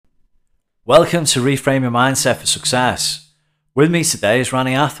Welcome to Reframe Your Mindset for Success. With me today is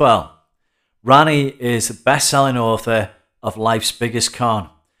Rani Athwal. Rani is the best-selling author of Life's Biggest Con,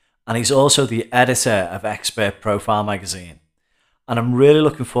 and he's also the editor of Expert Profile magazine. And I'm really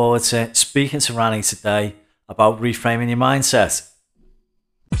looking forward to speaking to Rani today about reframing your mindset.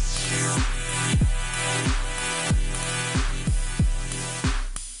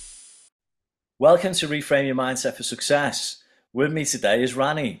 Welcome to Reframe Your Mindset for Success. With me today is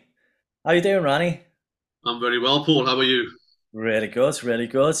Rani. How you doing, Rani? I'm very well, Paul. How are you? Really good, really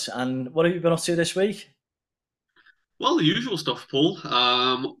good. And what have you been up to this week? Well, the usual stuff, Paul.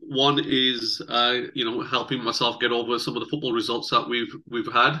 One is, helping myself get over some of the football results that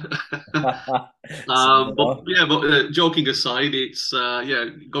we've had. Same it But up. yeah, but joking aside, it's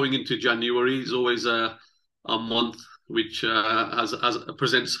going into January is always a month which has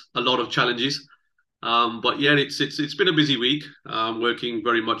presents a lot of challenges. But yeah, it's been a busy week. Working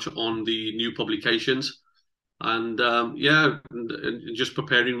very much on the new publications, and just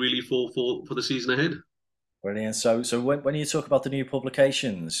preparing really for the season ahead. Brilliant. So when you talk about the new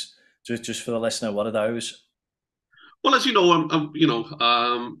publications, just for the listener, what are those? Well, as you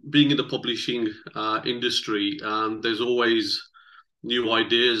know, being in the publishing industry, there's always new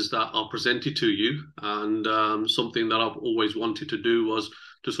ideas that are presented to you, and something that I've always wanted to do was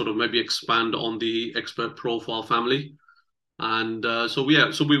to sort of maybe expand on the expert profile family. And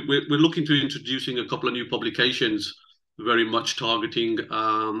we're looking to introducing a couple of new publications, very much targeting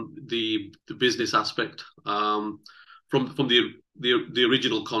the business aspect from the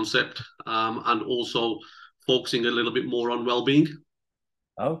original concept, and also focusing a little bit more on well-being.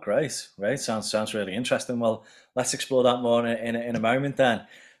 Oh, great, great. Sounds really interesting. Well, let's explore that more in a moment then.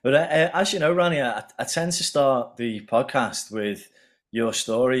 But as you know, Rani, I tend to start the podcast with your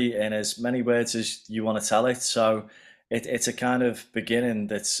story in as many words as you want to tell it. So it's a kind of beginning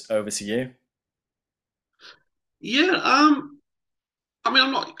that's over to you. Yeah, I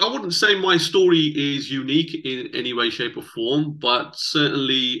mean, I wouldn't say my story is unique in any way, shape, or form, but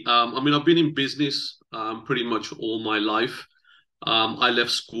certainly, I mean, I've been in business pretty much all my life. I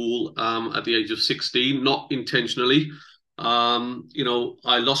left school at the age of 16, not intentionally.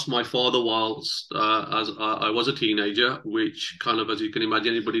 I lost my father whilst as I was a teenager, which kind of, as you can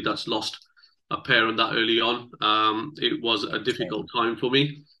imagine, anybody that's lost a parent that early on, it was a difficult Same. time for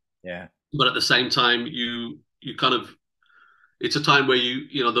me. Yeah. But at the same time, you kind of it's a time where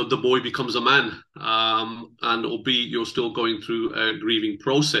the boy becomes a man, and albeit you're still going through a grieving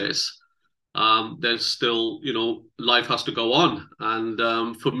process, there's still life has to go on.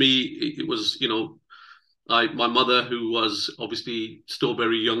 And for me, it was my mother, who was obviously still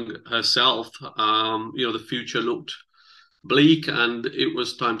very young herself. The future looked bleak, and it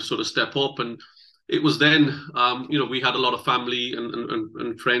was time to sort of step up. And it was then, we had a lot of family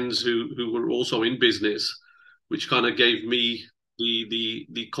and friends who were also in business, which kind of gave me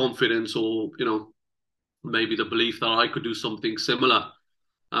the confidence, or maybe the belief that I could do something similar.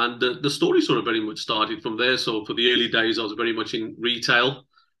 And the story sort of very much started from there. So for the early days, I was very much in retail.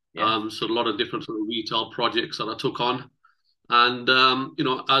 Yeah. So a lot of different sort of retail projects that I took on. And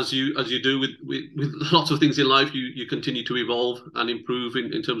as you do with lots of things in life, you continue to evolve and improve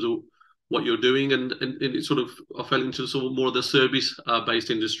in terms of what you're doing. And it sort of I fell into sort of more of the service based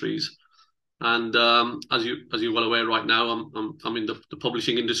industries. And as you're well aware, right now I'm in the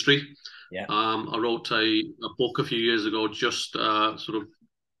publishing industry. Yeah. I wrote a book a few years ago, just sort of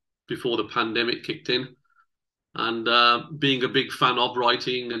before the pandemic kicked in. And being a big fan of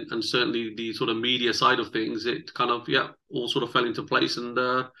writing, and certainly the sort of media side of things, it kind of all sort of fell into place, and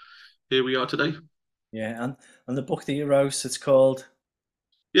here we are today. Yeah. And the book that you wrote, it's called.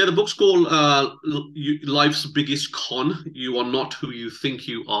 Yeah, the book's called "Life's Biggest Con." You are not who you think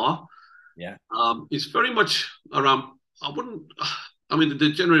you are. Yeah. It's very much around. I wouldn't. I mean,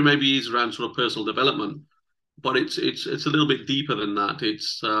 the genre maybe is around sort of personal development, but it's a little bit deeper than that.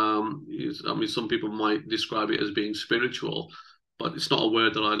 I mean, some people might describe it as being spiritual, but it's not a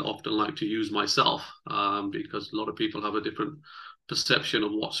word that I often like to use myself, because a lot of people have a different perception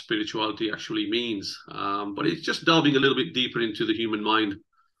of what spirituality actually means. But it's just delving a little bit deeper into the human mind,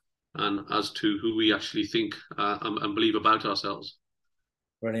 and as to who we actually think and believe about ourselves.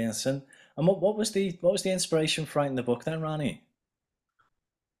 Brilliant. And what was the inspiration for writing the book then, Rani?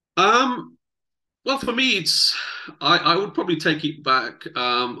 Um, well, for me, I would probably take it back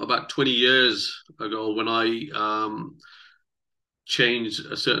about 20 years ago, when I changed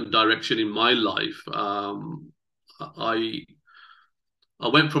a certain direction in my life. I I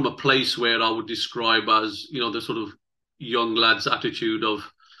went from a place where I would describe as the sort of young lad's attitude of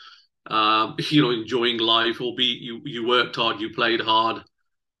enjoying life, albeit you worked hard, you played hard,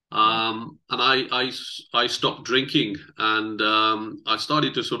 Yeah. And I stopped drinking, and I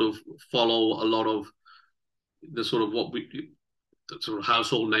started to sort of follow a lot of the sort of the sort of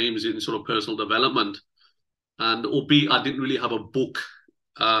household names in sort of personal development. And albeit I didn't really have a book,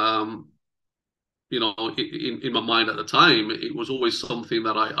 um, in my mind at the time, it was always something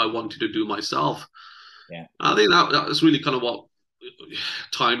that I wanted to do myself. Yeah. I think that's really kind of what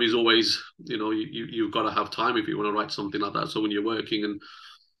time is always, you've got to have time if you want to write something like that. So when you're working and,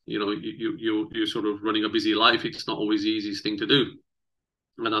 you're sort of running a busy life, it's not always the easiest thing to do.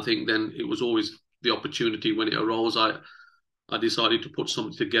 And I think then it was always the opportunity when it arose. I decided to put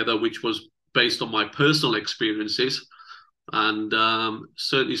something together which was based on my personal experiences, and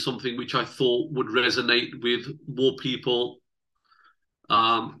certainly something which I thought would resonate with more people,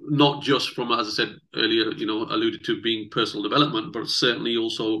 not just from, as I said earlier, alluded to being personal development, but certainly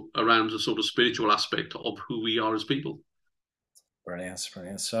also around the sort of spiritual aspect of who we are as people. Brilliant,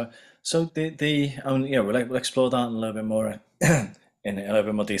 brilliant. So we'll explore that in a little bit more in a little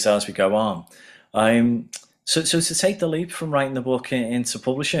bit more detail as we go on. Um, so to take the leap from writing the book into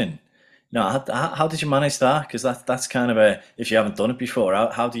publishing, how did you manage that? Because that's kind of if you haven't done it before,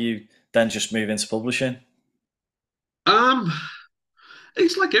 how do you then just move into publishing? Um,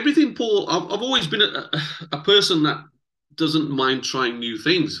 it's like everything, Paul. I've always been a person that doesn't mind trying new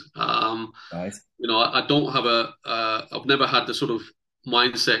things. Right. I don't have I've never had the sort of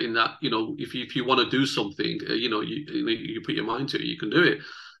mindset in that, if you want to do something, you put your mind to it, you can do it.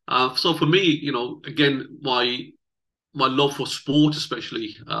 So for me, again, my love for sport,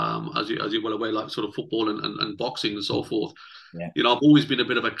 especially, as you're well aware, like sort of football and boxing and so forth. Yeah. I've always been a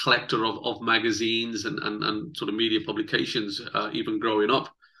bit of a collector of magazines and sort of media publications, even growing up.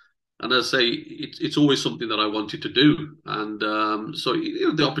 And as I say, it's always something that I wanted to do. And so,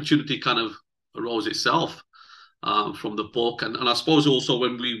 the opportunity kind of arose itself, from the book. And I suppose also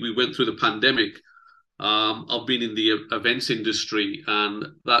when we went through the pandemic, I've been in the events industry, and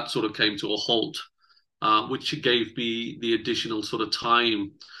that sort of came to a halt, which gave me the additional sort of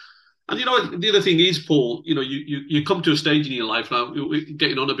time. And the other thing is, Paul, you come to a stage in your life now, we're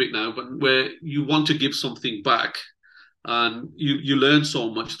getting on a bit now, but where you want to give something back, and you learn so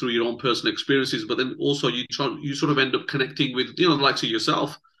much through your own personal experiences, but then also you sort of end up connecting with, the likes of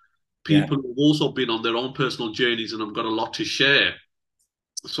yourself, Yeah. people who've also been on their own personal journeys and have got a lot to share.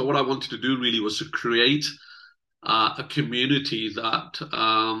 So what I wanted to do really was to create a community that,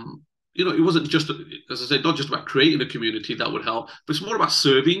 it wasn't just, as I said, not just about creating a community that would help, but it's more about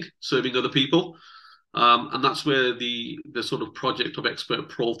serving other people. And that's where the sort of project of Expert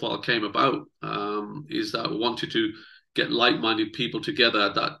Profile came about, is that I wanted to get like-minded people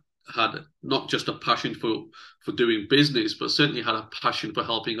together that had not just a passion for doing business, but certainly had a passion for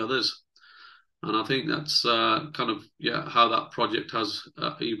helping others. And I think that's kind of, how that project has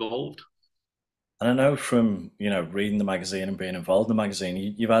evolved. And I know from, reading the magazine and being involved in the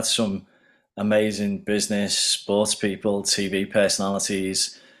magazine, you've had some amazing business, sports people, TV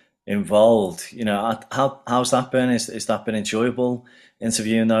personalities involved. How's that been? Is that been enjoyable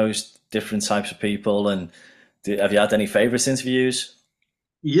interviewing those different types of people? And have you had any favourite interviews?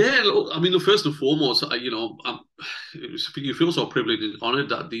 Yeah, look, I mean, look, first and foremost, you feel so privileged and honoured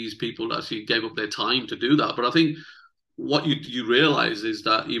that these people actually gave up their time to do that. But I think what you realize is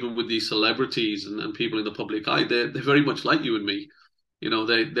that even with these celebrities and people in the public eye, they're very much like you and me. They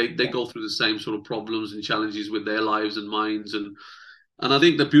Yeah. go through the same sort of problems and challenges with their lives and minds, and I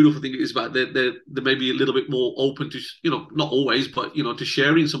think the beautiful thing is about they may be a little bit more open to, not always, but to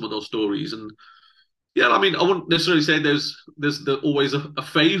sharing some of those stories. And yeah, I mean, I wouldn't necessarily say there's always a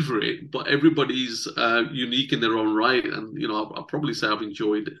favorite, but everybody's unique in their own right. And I'll probably say I've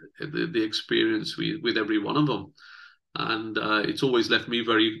enjoyed the experience with every one of them, and it's always left me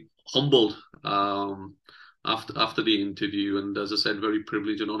very humbled, after the interview. And as I said, very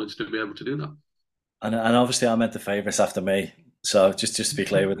privileged and honoured to be able to do that. And obviously I meant the favourites after me. So just to be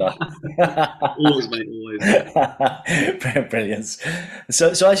clear with that. Always, mate, always. Brilliant.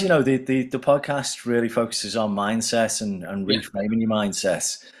 So as you know, the podcast really focuses on mindset and Yeah. reframing your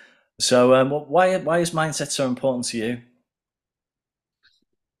mindset. So why is mindset so important to you?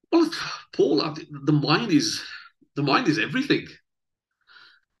 Well, Paul, I think the mind is everything.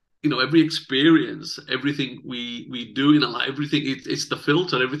 Every experience, everything we do in our life, everything, it's the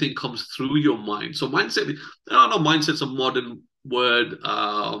filter. Everything comes through your mind. So mindset, I don't know, mindset's a modern word,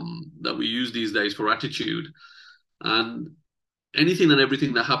 that we use these days for attitude. And anything and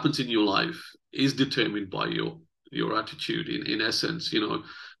everything that happens in your life is determined by your attitude in essence.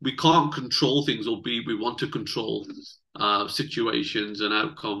 We can't control things, or we want to control situations and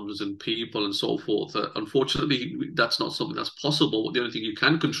outcomes and people and so forth. Unfortunately, that's not something that's possible. The only thing you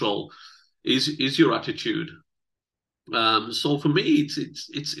can control is your attitude. So for me,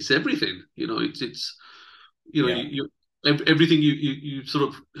 it's everything. It's Yeah. everything you sort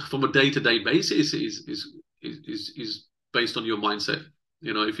of from a day-to-day basis is based on your mindset.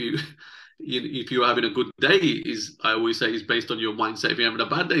 If if you're having a good day, is I always say is based on your mindset. If you're having a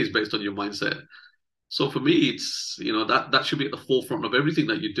bad day, is based on your mindset. So for me, it's that should be at the forefront of everything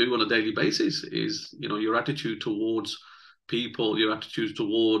that you do on a daily basis. Is your attitude towards people, your attitude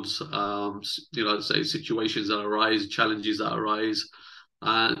towards say situations that arise, challenges that arise,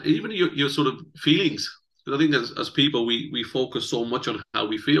 and even your sort of feelings. Because I think as people, we focus so much on how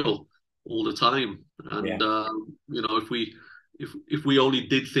we feel all the time, and Yeah. if we only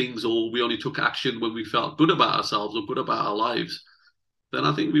did things, or we only took action when we felt good about ourselves or good about our lives, then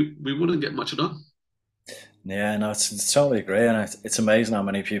I think we wouldn't get much done. Yeah, no, it's totally agree, and it's amazing how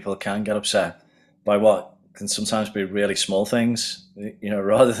many people can get upset by what can sometimes be really small things,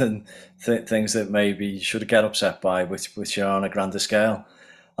 rather than things that maybe you should get upset by, which are on a grander scale.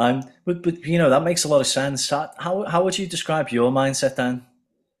 But that makes a lot of sense. How would you describe your mindset then?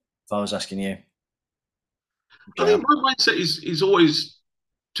 If I was asking you, I think Gail. my mindset is always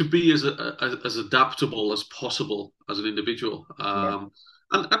to be as adaptable as possible as an individual. Yeah.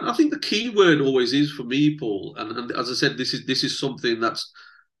 And I think the key word always is for me, Paul. And as I said, this is something that's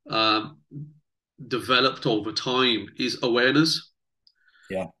um, developed over time is awareness.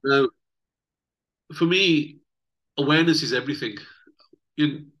 Yeah. Now, for me, awareness is everything.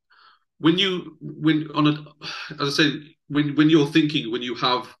 In when on a as I say, when you're thinking, when you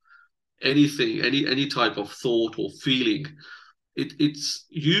have anything, any type of thought or feeling, it's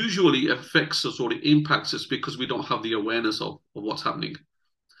usually affects us or it impacts us because we don't have the awareness of what's happening.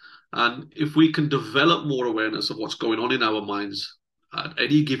 And if we can develop more awareness of what's going on in our minds at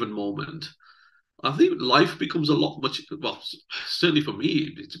any given moment, I think life becomes a lot much, well, certainly for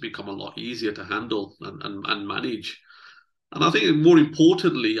me, it's become a lot easier to handle and manage. And I think more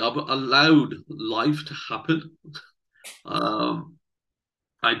importantly, I've allowed life to happen. Um,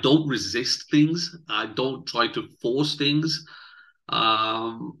 I don't resist things. I don't try to force things.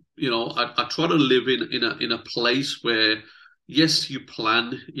 I try to live in a place where, yes, you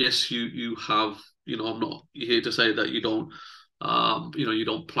plan, yes, you have. I'm not here to say that you don't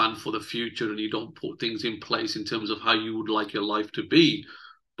plan for the future and you don't put things in place in terms of how you would like your life to be.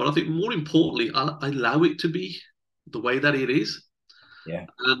 But I think more importantly, I allow it to be the way that it is. Yeah.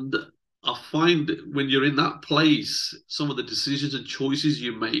 And I find when you're in that place, some of the decisions and choices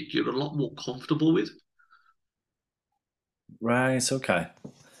you make, you're a lot more comfortable with. Right. Okay.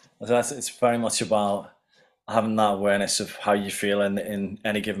 So it's very much about having that awareness of how you feel in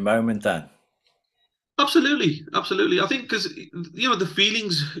any given moment. Then. Absolutely, absolutely. I think because the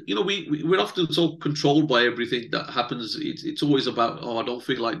feelings, we're often so controlled by everything that happens. It's always about, oh, I don't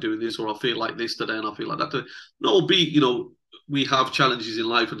feel like doing this, or I feel like this today, and I feel like that today. No, we have challenges in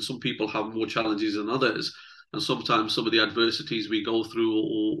life, and some people have more challenges than others. And sometimes some of the adversities we go through,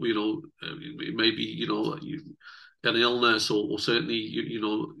 or it may be an illness, or certainly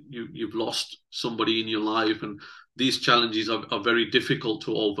you've lost somebody in your life, and these challenges are very difficult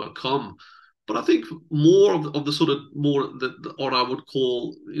to overcome. But I think more of the sort of more or I would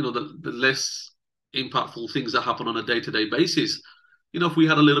call the less impactful things that happen on a day-to-day basis. If we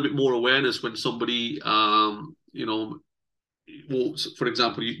had a little bit more awareness when somebody well, for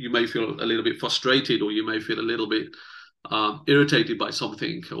example, you may feel a little bit frustrated, or you may feel a little bit irritated by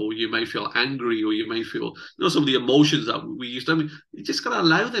something, or you may feel angry, or you may feel some of the emotions that we used to. I mean, you just gotta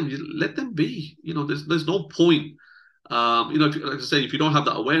allow them, you let them be. There's no point. Like I say, if you don't have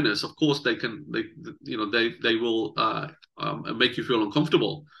that awareness, of course they will make you feel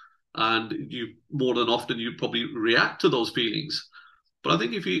uncomfortable, and you more than often you probably react to those feelings. But I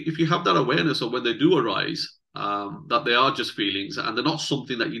think if you have that awareness of when they do arise, that they are just feelings and they're not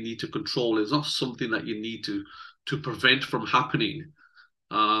something that you need to control. It's not something that you need to prevent from happening.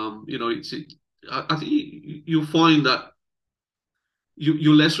 I think you'll find that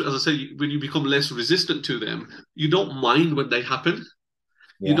you're less, as I say, when you become less resistant to them, you don't mind when they happen.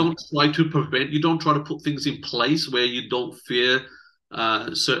 You Yeah. don't try to prevent. You don't try to put things in place where you don't fear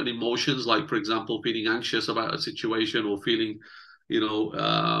certain emotions, like, for example, feeling anxious about a situation, or feeling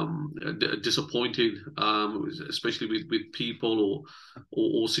disappointed, especially with people,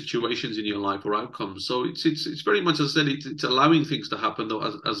 or situations in your life, or outcomes. So it's very much, as I said, it's allowing things to happen though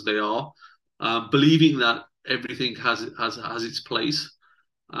as they are, believing that everything has its place,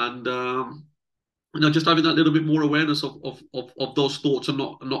 and just having that little bit more awareness of those thoughts and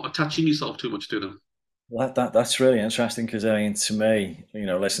not attaching yourself too much to them. That's really interesting because I mean, to me,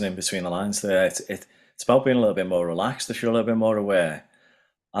 listening between the lines there, it's about being a little bit more relaxed if you're a little bit more aware,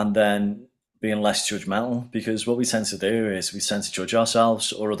 and then being less judgmental. Because what we tend to do is we tend to judge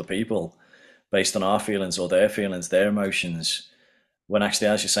ourselves or other people based on our feelings or their feelings, their emotions. When actually,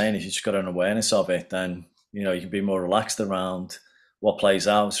 as you're saying, if you just got an awareness of it, then you can be more relaxed around what plays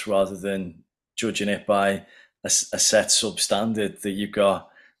out rather than judging it by a set substandard that you've got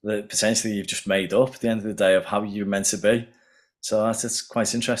that potentially you've just made up at the end of the day of how you're meant to be. So that's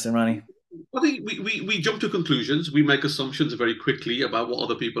quite interesting, Rani. I think we jump to conclusions. We make assumptions very quickly about what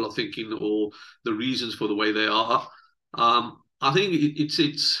other people are thinking or the reasons for the way they are. I think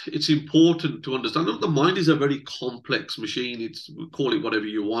it's important to understand that the mind is a very complex machine. Call it whatever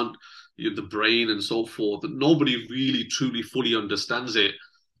you want, the brain and so forth. That nobody really truly fully understands it.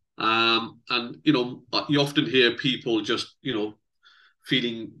 And you often hear people just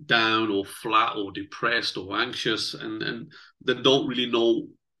feeling down or flat or depressed or anxious, and they don't really know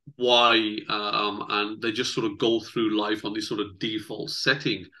why, and they just sort of go through life on this sort of default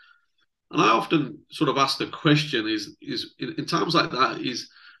setting. And I often sort of ask the question: is in times like that,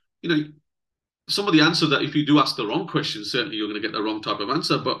 you know some of the answer that if you do ask the wrong question, certainly you're going to get the wrong type of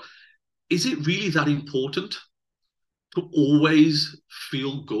answer. But is it really that important to always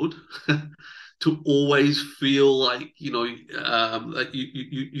feel good? To always feel like that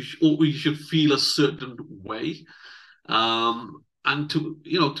you should feel a certain way, and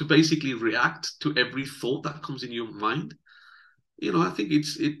to basically react to every thought that comes in your mind. I think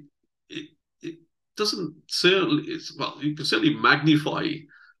it doesn't certainly it's well you can certainly magnify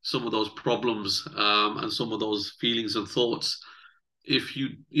some of those problems, and some of those feelings and thoughts if you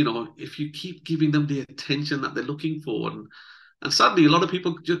keep giving them the attention that they're looking for. And sadly, a lot of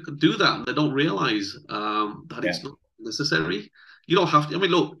people just do that and they don't realize that Yeah. it's not necessary. You don't have to. I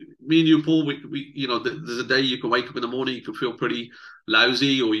mean, look, me and you, Paul, there's a day you can wake up in the morning, you can feel pretty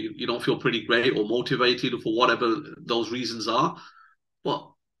lousy, or you don't feel pretty great or motivated, or for whatever those reasons are. But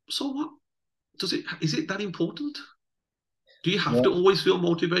so what? Is it that important? Do you have Yeah. to always feel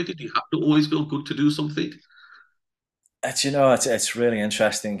motivated? Do you have to always feel good to do something? It's really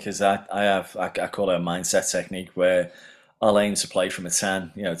interesting because I call it a mindset technique where I'll aim to play from a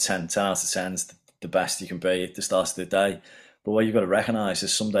 10, 10 out of 10 is the best you can be at the start of the day. But what you've got to recognize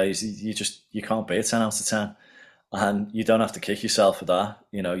is some days you can't be a 10 out of 10, and you don't have to kick yourself for that.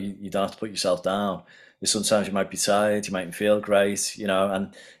 You don't have to put yourself down. Sometimes you might be tired, you mightn't feel great,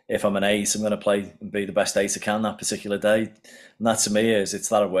 and if I'm an 8, I'm going to play and be the best 8 I can that particular day. And that to me it's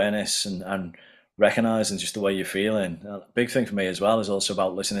that awareness and recognizing just the way you're feeling. A big thing for me as well is also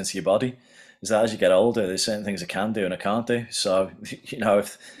about listening to your body. Is that as you get older, there's certain things I can do and I can't do. So, if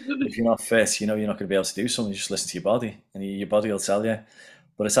you're not fit, you're not going to be able to do something. Just listen to your body, and your body will tell you.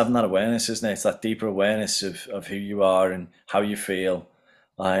 But it's having that awareness, isn't it? It's that deeper awareness of who you are and how you feel,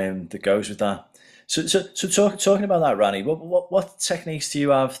 that goes with that. So talking about that, Rani, what techniques do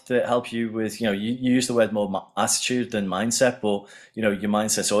you have that help you with, you use the word more attitude than mindset, but, your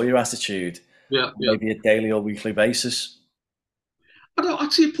mindset's all your attitude, Yeah, yeah. maybe a daily or weekly basis?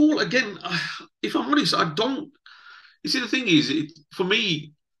 I'd say, Paul, again, if I'm honest, I don't. You see, the thing is, for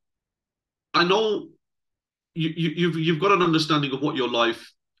me, I know you've got an understanding of what your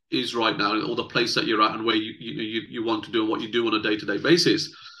life is right now, or the place that you're at, and where you want to do and what you do on a day-to-day basis.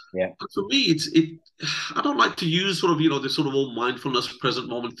 Yeah. But for me, I don't like to use sort of this sort of all mindfulness, present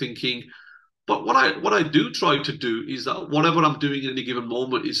moment thinking. But what I do try to do is that whatever I'm doing in any given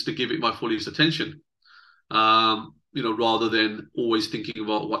moment is to give it my fullest attention. Rather than always thinking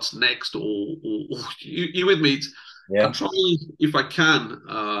about what's next, or you with me? I Yeah. try, if I can,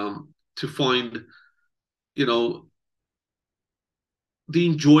 to find, you know, the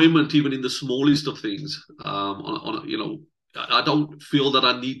enjoyment even in the smallest of things. I don't feel that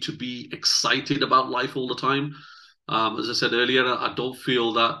I need to be excited about life all the time. As I said earlier, I don't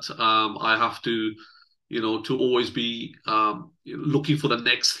feel that I have to always be looking for the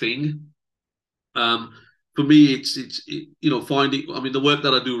next thing. For me, finding. I mean, the work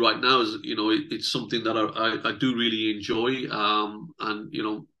that I do right now is it's something that I do really enjoy. And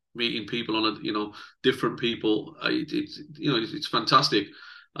meeting people on different people, it's fantastic.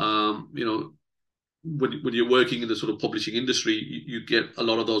 When you're working in the sort of publishing industry, you get a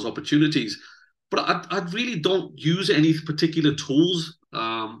lot of those opportunities. But I really don't use any particular tools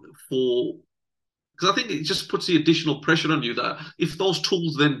for because I think it just puts the additional pressure on you that if those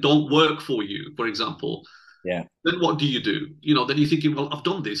tools then don't work for you, for example, Yeah. then what do you do? Then you're thinking, well, I've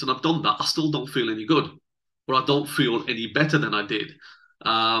done this and I've done that. I still don't feel any good, or I don't feel any better than I did.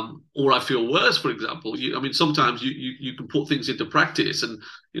 Or I feel worse, for example. I mean, sometimes you can put things into practice, and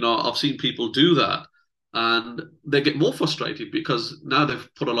I've seen people do that, and they get more frustrated because now they've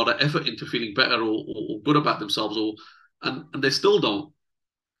put a lot of effort into feeling better or good about themselves, and they still don't.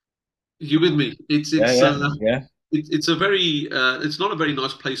 You with me? It's Yeah, it's yeah, uh, yeah. it's a very it's not a very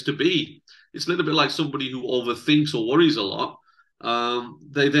nice place to be. It's a little bit like somebody who overthinks or worries a lot.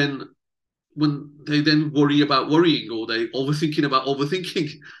 They then when they then worry about worrying or they overthinking about overthinking,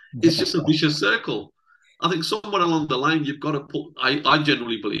 it's just a vicious circle. I think somewhere along the line you've got to put. I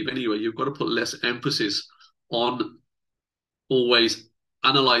generally believe anyway. You've got to put less emphasis on always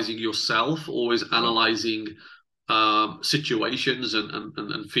analyzing yourself, always Yeah. analyzing situations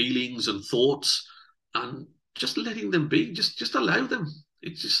and feelings and thoughts, and just letting them be. Just allow them.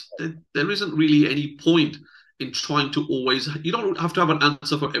 It's just there isn't really any point in trying to always. You don't have to have an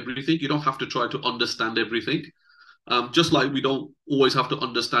answer for everything. You don't have to try to understand everything. Just like we don't always have to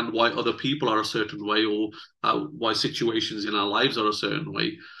understand why other people are a certain way or why situations in our lives are a certain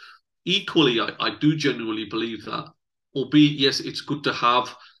way. Equally, I do genuinely believe that, albeit, yes, it's good to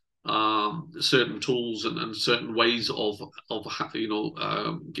have certain tools and certain ways of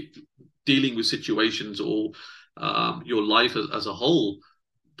dealing with situations or your life as a whole.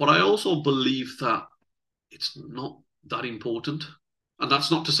 But I also believe that it's not that important. And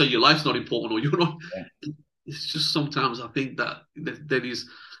that's not to say your life's not important or you're not. It's just sometimes I think that there is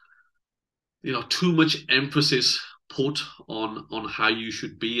too much emphasis put on how you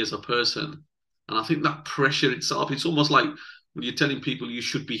should be as a person. And I think that pressure itself, it's almost like when you're telling people you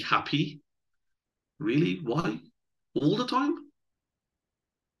should be happy. Really? Why? All the time?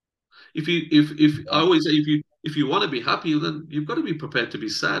 If I Yeah. always say if you want to be happy, then you've got to be prepared to be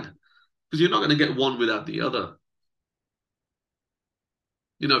sad because you're not going to get one without the other.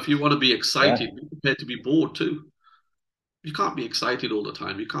 If you want to be Yeah. excited, be prepared to be bored too. You can't be excited all the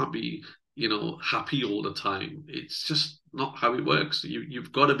time. You can't be, happy all the time. It's just not how it works.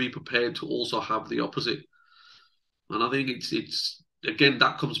 You've got to be prepared to also have the opposite. And I think it's again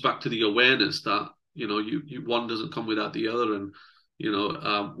that comes back to the awareness that you one doesn't come without the other. And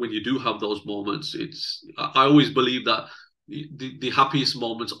when you do have those moments, I always believe that the happiest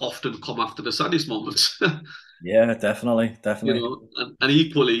moments often come after the saddest moments. Yeah, definitely, definitely. And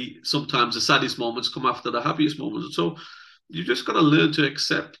equally, sometimes the saddest moments come after the happiest moments. So you just got to learn to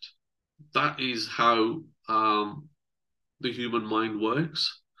accept that is how the human mind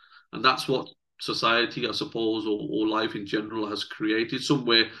works, and that's what society, I suppose, or life in general has created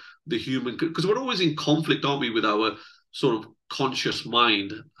somewhere the human because we're always in conflict, aren't we, with our sort of conscious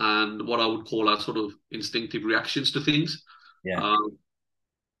mind and what I would call our sort of instinctive reactions to things. Yeah. Um,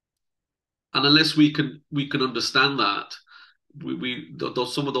 and unless we can understand that,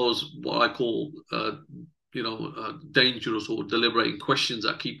 some of those what I call dangerous or deliberating questions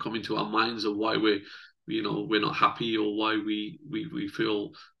that keep coming to our minds of why we're not happy or why we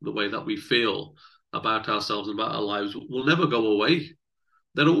feel the way that we feel about ourselves and about our lives will never go away.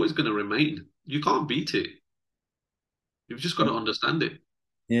 They're always going to remain. You can't beat it. You've just got to understand it.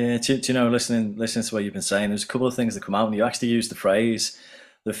 Yeah, do you know, listening to what you've been saying, there's a couple of things that come out, and you actually used the phrase.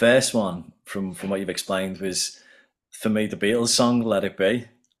 The first one from what you've explained was, for me, the Beatles song "Let It Be,"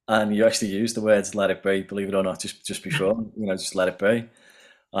 and you actually used the words "Let It Be," believe it or not, just before, just let it be.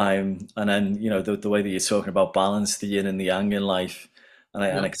 And then the way that you're talking about balance, the yin and the yang in life, and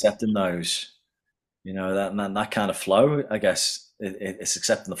Yeah, accepting those, that kind of flow. I guess it's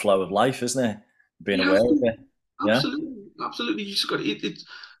accepting the flow of life, isn't it? Being you aware have of to. it. Yeah, Absolutely, absolutely. You just got it's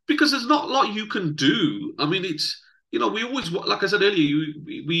because there's not a lot you can do. I mean, we always like I said earlier,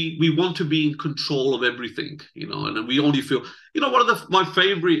 we want to be in control of everything, and then we only feel, one of my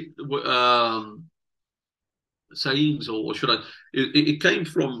favorite sayings, or should I? It came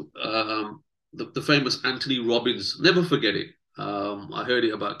from the famous Anthony Robbins. Never forget it. I heard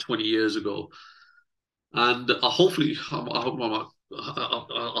it about 20 years ago, and hopefully I'll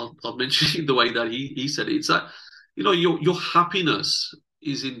mention the way that he said it. It's that your happiness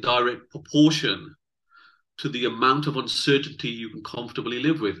is in direct proportion to the amount of uncertainty you can comfortably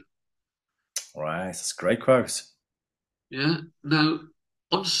live with. right. That's a great quote. Yeah. Now,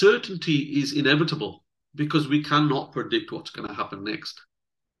 uncertainty is inevitable because we cannot predict what's going to happen next.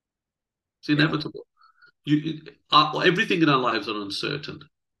 It's Yeah, inevitable. Everything in our lives are uncertain.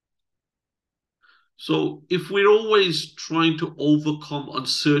 So if we're always trying to overcome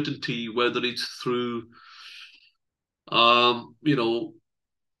uncertainty, whether it's through um, you know,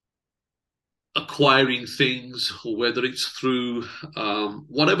 acquiring things or whether it's through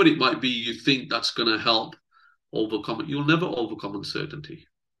whatever it might be, you think that's going to help overcome it. You'll never overcome uncertainty.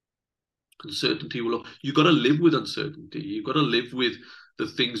 Uncertainty will. You got to live with uncertainty. You got to live with the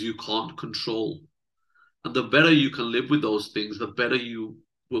things you can't control. And the better you can live with those things, the better you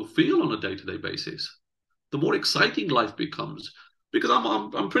will feel on a day-to-day basis. The more exciting life becomes. Because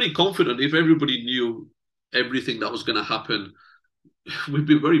I'm pretty confident if everybody knew everything that was going to happen, we'd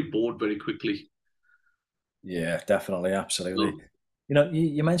be very bored very quickly. Yeah, definitely, absolutely. So,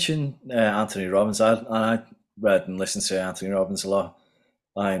 You mentioned Anthony Robbins. I read and listened to Anthony Robbins a lot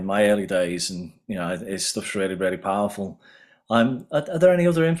in my early days, and his stuff's really, really powerful. Are there any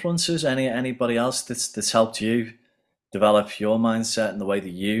other influences? Anybody else that's helped you develop your mindset and the way that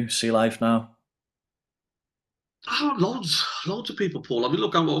you see life now? oh, loads of people, Paul. I mean,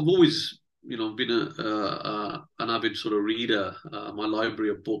 look, I've always, been an avid sort of reader. My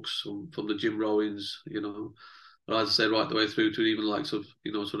library of books from the Jim Rowans, as I said, right the way through to even likes of,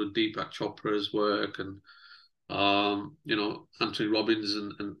 sort of Deepak Chopra's work and Anthony Robbins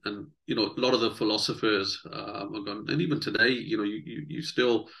and a lot of the philosophers have gone, and even today, you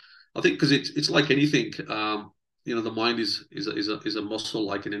still, I think, because it's like anything, the mind is a muscle,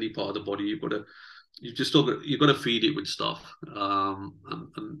 like in any part of the body. You've got to feed it with stuff, and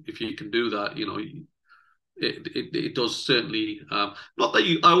if you can do that, it does certainly. Not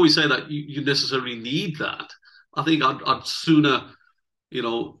that I always say that you necessarily need that. I think I'd sooner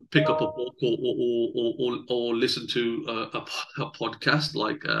pick up a book or listen to a podcast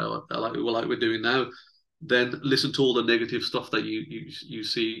like we're doing now, then listen to all the negative stuff that you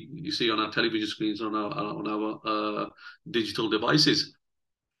see on our television screens on our digital devices.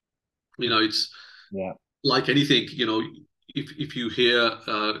 It's Yeah. like anything. If you hear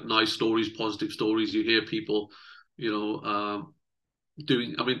nice stories, positive stories, you hear people, you know,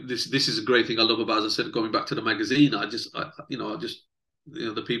 doing. I mean, this is a great thing I love about. As I said, going back to the magazine, I just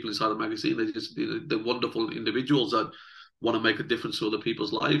the people inside the magazine, they're wonderful individuals that want to make a difference to other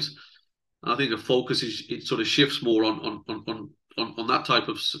people's lives. And I think the focus it sort of shifts more on that type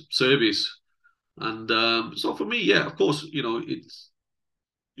of service. And so for me, yeah, of course, it's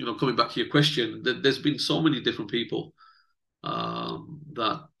coming back to your question, there's been so many different people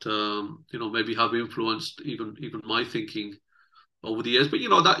that maybe have influenced even my thinking over the years. But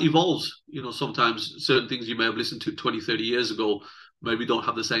that evolves. Sometimes certain things you may have listened to 20, 30 years ago maybe don't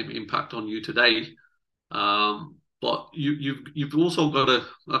have the same impact on you today. But you've also got to,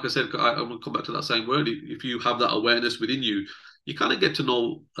 like I said, I'm going to come back to that same word. If you have that awareness within you, you kind of get to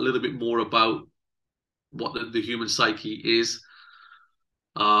know a little bit more about what the human psyche is,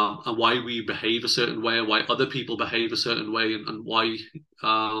 and why we behave a certain way, and why other people behave a certain way, and why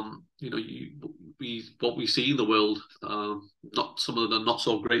what we see in the world, not some of the not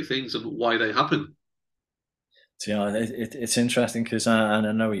so great things, and why they happen. So, it's interesting because I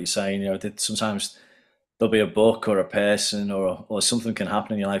know what you're saying. That sometimes there'll be a book or a person or something can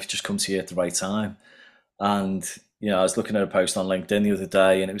happen in your life just come to you at the right time. And I was looking at a post on LinkedIn the other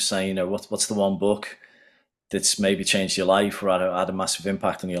day, and it was saying, what's the one book that's maybe changed your life or had a massive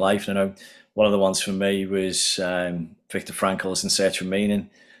impact on your life? And I know one of the ones for me was Viktor Frankl's In Search of Meaning.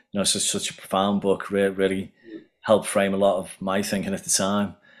 Such a profound book. Really helped frame a lot of my thinking at the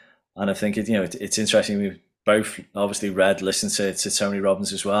time. And I think it's interesting. We both obviously read, listened to Tony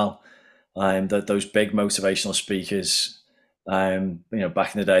Robbins as well. Those big motivational speakers. Back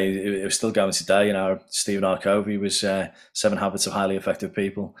in the day, it was still going today. Stephen R. Covey was Seven Habits of Highly Effective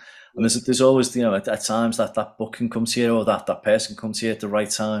People. And there's always, at times that book can come to you, or that person can come to you at the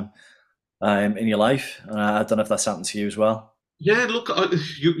right time in your life. And I don't know if that's happened to you as well. Yeah, look,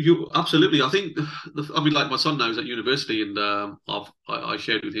 you absolutely. I think, I mean, like my son now is at university, and I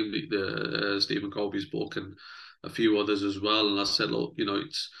shared with him the Stephen Covey's book and a few others as well. And I said, look,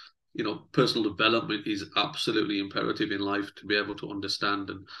 it's personal development is absolutely imperative in life to be able to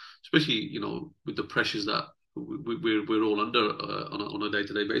understand, and especially with the pressures that we're all under on a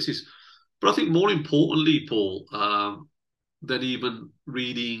day-to-day basis. But I think more importantly, Paul, than even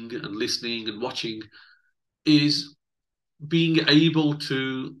reading and listening and watching, is being able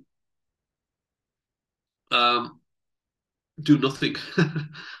to um, do nothing.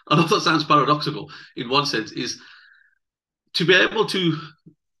 I know that sounds paradoxical in one sense, is to be able to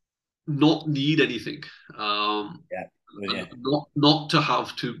not need anything, Yeah, and yeah, not to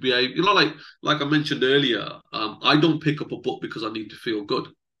have to be able, like I mentioned earlier. I don't pick up a book because I need to feel good.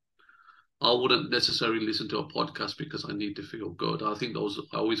 I wouldn't necessarily listen to a podcast because I need to feel good. I think those,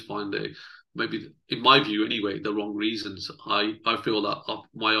 I always find they, maybe in my view anyway, the wrong reasons. I feel that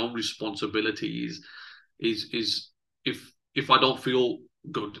my own responsibility is if I don't feel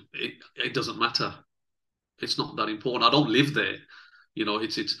good, it doesn't matter. It's not that important. I don't live there.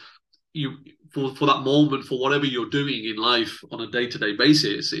 It's you, for that moment, for whatever you're doing in life on a day-to-day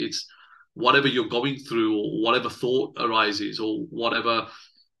basis. whatever you're going through, or whatever thought arises, or whatever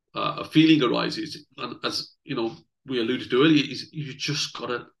a feeling arises, and as you know, we alluded to earlier, is you just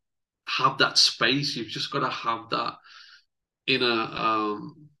gotta have that space. You've just gotta have that inner,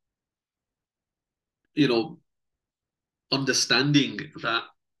 you know, understanding that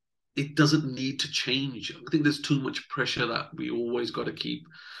it doesn't need to change. I think there's too much pressure that we always got to keep,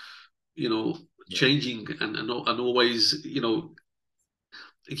 Yeah. changing and always,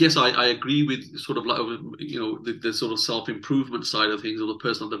 yes, I agree with sort of like, the sort of self improvement side of things, or the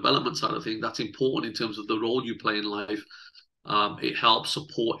personal development side of things. That's important in terms of the role you play in life. It helps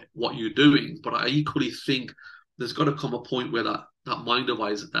support what you're doing, but I equally think there's got to come a point where that mind of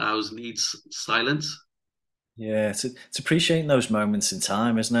ours needs silence. Yeah, it's appreciating those moments in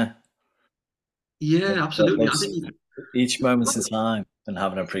time, isn't it? Yeah, absolutely. I Those, think each moment in time and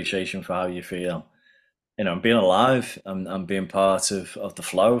having an appreciation for how you feel. And being alive and being part of the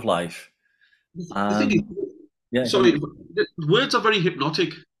flow of life. the thing And is, yeah, go on. sorry, words are very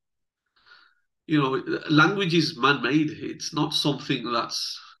hypnotic. Language is man-made. It's not something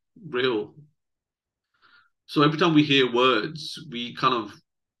that's real. So every time we hear words, we kind of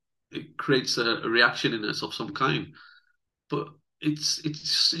it creates a reaction in us of some kind. But it's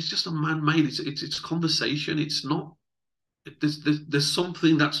just a man-made. It's conversation. It's not. There's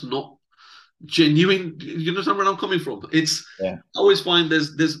something that's not genuine. You understand where I'm coming from? Yeah, I always find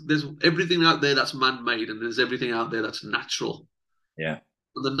there's everything out there that's man-made, and there's everything out there that's natural. yeah,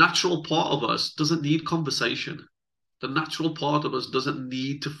 And the natural part of us doesn't need conversation. The natural part of us doesn't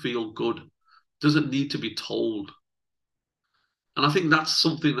need to feel good, doesn't need to be told. And I think that's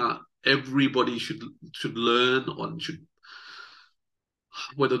something that everybody should learn on, should,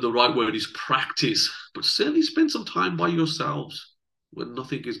 whether the right word is practice, but certainly spend some time by yourselves when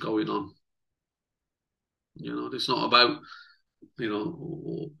nothing is going on. It's not about,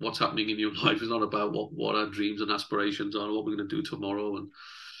 what's happening in your life. It's not about what our dreams and aspirations are, what we're going to do tomorrow, and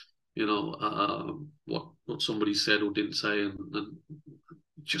what somebody said or didn't say, and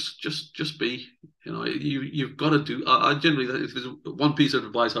just be. You've got to do. I generally, if there's one piece of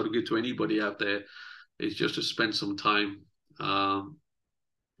advice I would give to anybody out there, is just to spend some time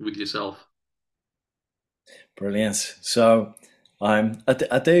with yourself. brilliant. So I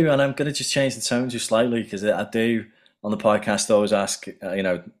do, and I'm going to just change the tone just slightly because I do on the podcast always ask,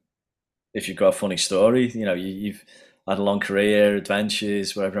 if you've got a funny story. You've had a long career,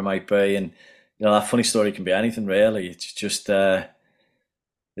 adventures, whatever it might be, and that funny story can be anything really. It's just, is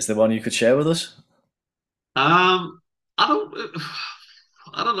there one you could share with us? Um, I don't.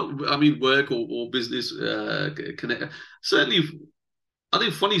 I don't know. I mean, work or business connect. Certainly, I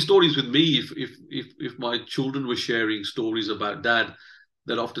think funny stories with me. If my children were sharing stories about dad,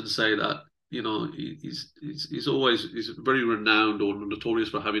 they'd often say that he's always he's very renowned or notorious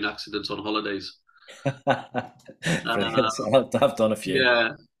for having accidents on holidays. Brilliant. Uh, I've done a few. yeah,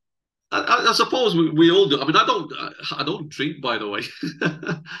 I suppose we all do. I mean, I don't drink, by the way.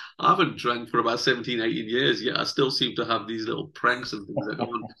 I haven't drank for about 17, 18 years yet. I still seem to have these little pranks and things that go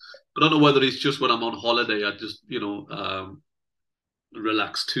on. I don't know whether it's just when I'm on holiday, I just,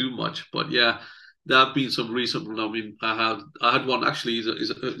 relax too much. But yeah, there have been some recent ones. I mean, I had one actually. Is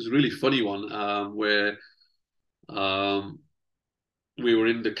a really funny one where um, we were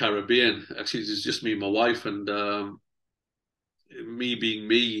in the Caribbean. Actually, it's just me and my wife, and me being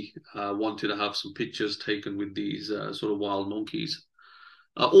me, wanted to have some pictures taken with these sort of wild monkeys,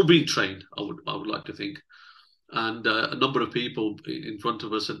 all being trained. I would like to think, and a number of people in front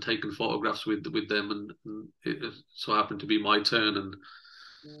of us had taken photographs with them, and it so happened to be my turn, and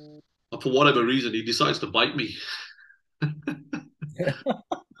for whatever reason, he decides to bite me.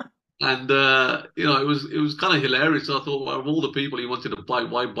 And it was kind of hilarious. So I thought, well, of all the people he wanted to bite,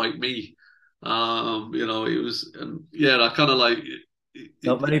 why bite me? It was, and yeah, I kind of like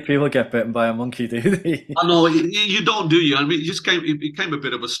Not many people get bitten by a monkey, do they? I know you don't, do you? I mean, it became a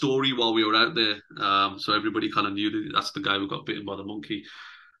bit of a story while we were out there. So everybody kind of knew that that's the guy who got bitten by the monkey.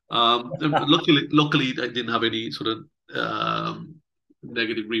 And luckily, I didn't have any sort of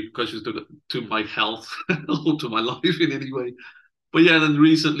negative repercussions to my health or to my life in any way. But yeah, then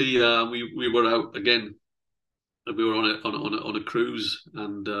recently we were out again. We were on a cruise,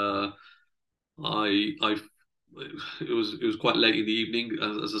 and I it was quite late in the evening.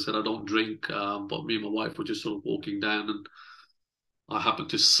 As I said, I don't drink, but me and my wife were just sort of walking down, and I happened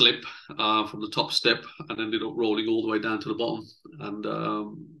to slip from the top step and ended up rolling all the way down to the bottom, and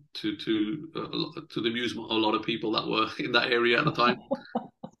to the amusement of a lot of people that were in that area at the time.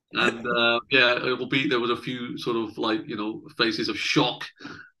 And yeah, there was a few sort of like faces of shock,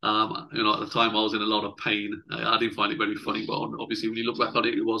 At the time I was in a lot of pain. I didn't find it very funny, but obviously when you look back on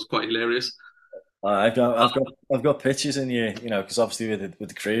it, it was quite hilarious. I've got pictures in you, because obviously with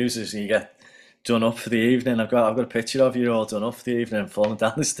the cruises, you get done up for the evening. I've got a picture of you all done up for the evening and falling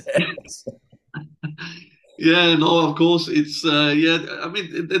down the stairs. Yeah, no, of course. It's yeah. I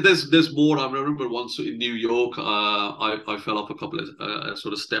mean, there's more. I remember once in New York, I fell off a couple of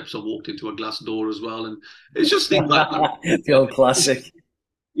sort of steps and walked into a glass door as well, and it's just things like that. The old classic.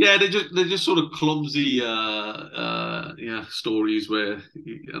 Yeah, they're just sort of clumsy, yeah, stories where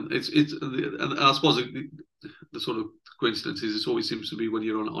and and I suppose the sort of coincidence is it always seems to be when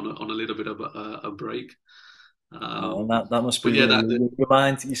you're on a little bit of a break. And Um, that must be but yeah, your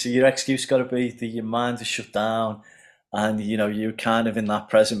mind. You see, your excuse got to be that your mind is shut down, and you're kind of in that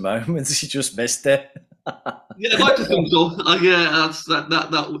present moment. You just missed it. yeah, I'd like to think so. Yeah,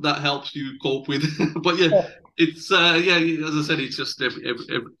 that helps you cope with. But yeah, it's yeah, as I said, it's just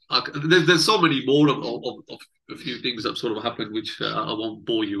there's so many more of a few things that sort of happened, which I won't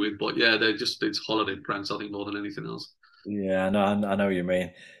bore you with. But yeah, it's holiday pranks, I think, more than anything else. Yeah, no, I know what you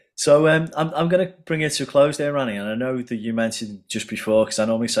mean. So I'm going to bring it to a close there, Ranny. And I know that you mentioned just before, because I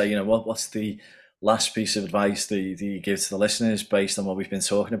normally say, what's the last piece of advice that you give to the listeners based on what we've been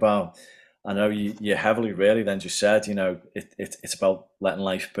talking about? I know you heavily really then just said, it's about letting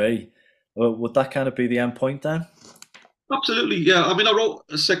life be. Well, would that kind of be the end point then? Absolutely, yeah. I mean, I wrote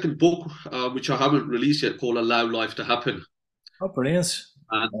a second book, which I haven't released yet, called "Allow Life to Happen," Oh, brilliant.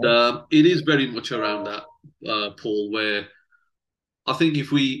 and it is very much around that, Paul. Where I think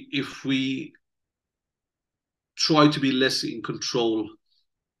if we try to be less in control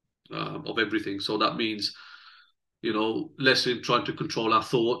of everything, so that means less in trying to control our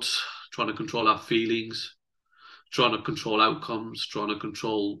thoughts, trying to control our feelings, trying to control outcomes, trying to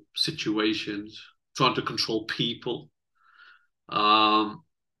control situations, trying to control people. Um,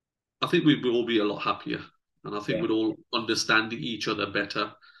 I think we will all be a lot happier, and I think Yeah. we'd all understand each other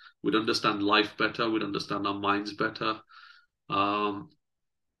better. We'd understand life better. We'd understand our minds better. Um,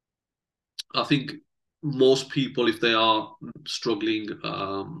 I think most people, if they are struggling,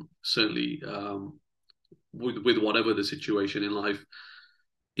 certainly with whatever the situation in life,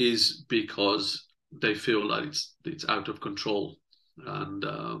 is because they feel like it's out of control, and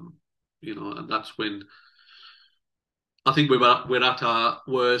and that's when I think we're at our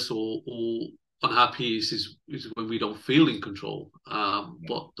worst or unhappiest is when we don't feel in control.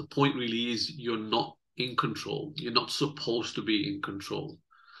 But the point really is you're not in control. You're not supposed to be in control,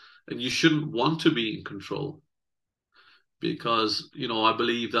 and you shouldn't want to be in control because I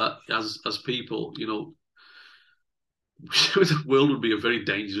believe that as people, the world would be a very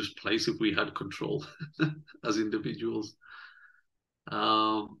dangerous place if we had control as individuals.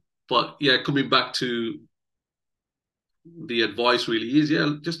 But yeah, coming back to the advice really is,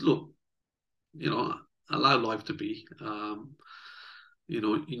 yeah, just look, you know, allow life to be,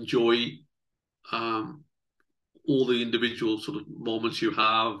 enjoy um, all the individual sort of moments you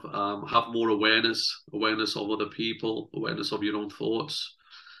have more awareness of other people, awareness of your own thoughts.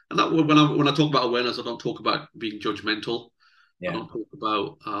 And that when I talk about awareness, I don't talk about being judgmental. I Yeah. don't talk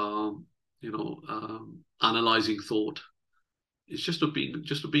about analyzing thought. It's just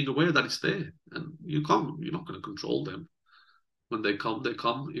being aware that it's there, and you're not going to control them. When they come, they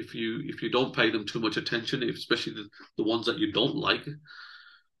come. If you don't pay them too much attention, especially the ones that you don't like,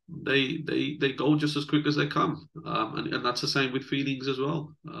 they go just as quick as they come. And that's the same with feelings as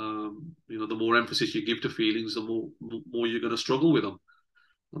well. The more emphasis you give to feelings, the more you're going to struggle with them,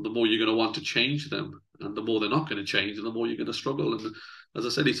 and the more you're going to want to change them, and the more they're not going to change, and the more you're going to struggle. And as I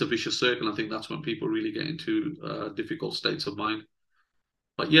said, it's a vicious circle. I think that's when people really get into difficult states of mind.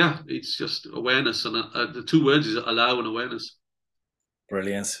 But yeah, it's just awareness, and the two words is allow and awareness.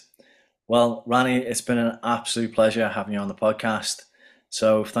 Brilliant. Well, Rani, it's been an absolute pleasure having you on the podcast.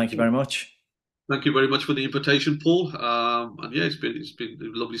 So thank you very much. Thank you very much for the invitation, Paul. And yeah, it's been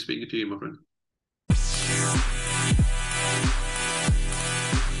lovely speaking to you, my friend.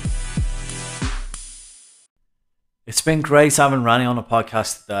 It's been great having Rani on the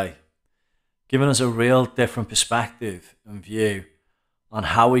podcast today, giving us a real different perspective and view on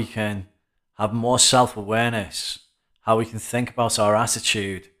how we can have more self-awareness, how we can think about our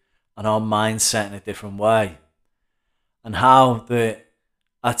attitude and our mindset in a different way, and how that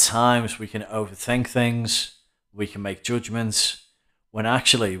at times we can overthink things, we can make judgments, when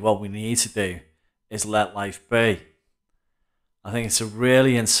actually what we need to do is let life be. I think it's a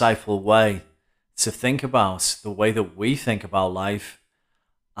really insightful way to think about the way that we think about life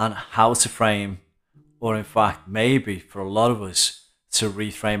and how to frame, or in fact, maybe for a lot of us, to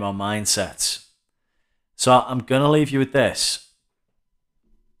reframe our mindsets. So I'm going to leave you with this.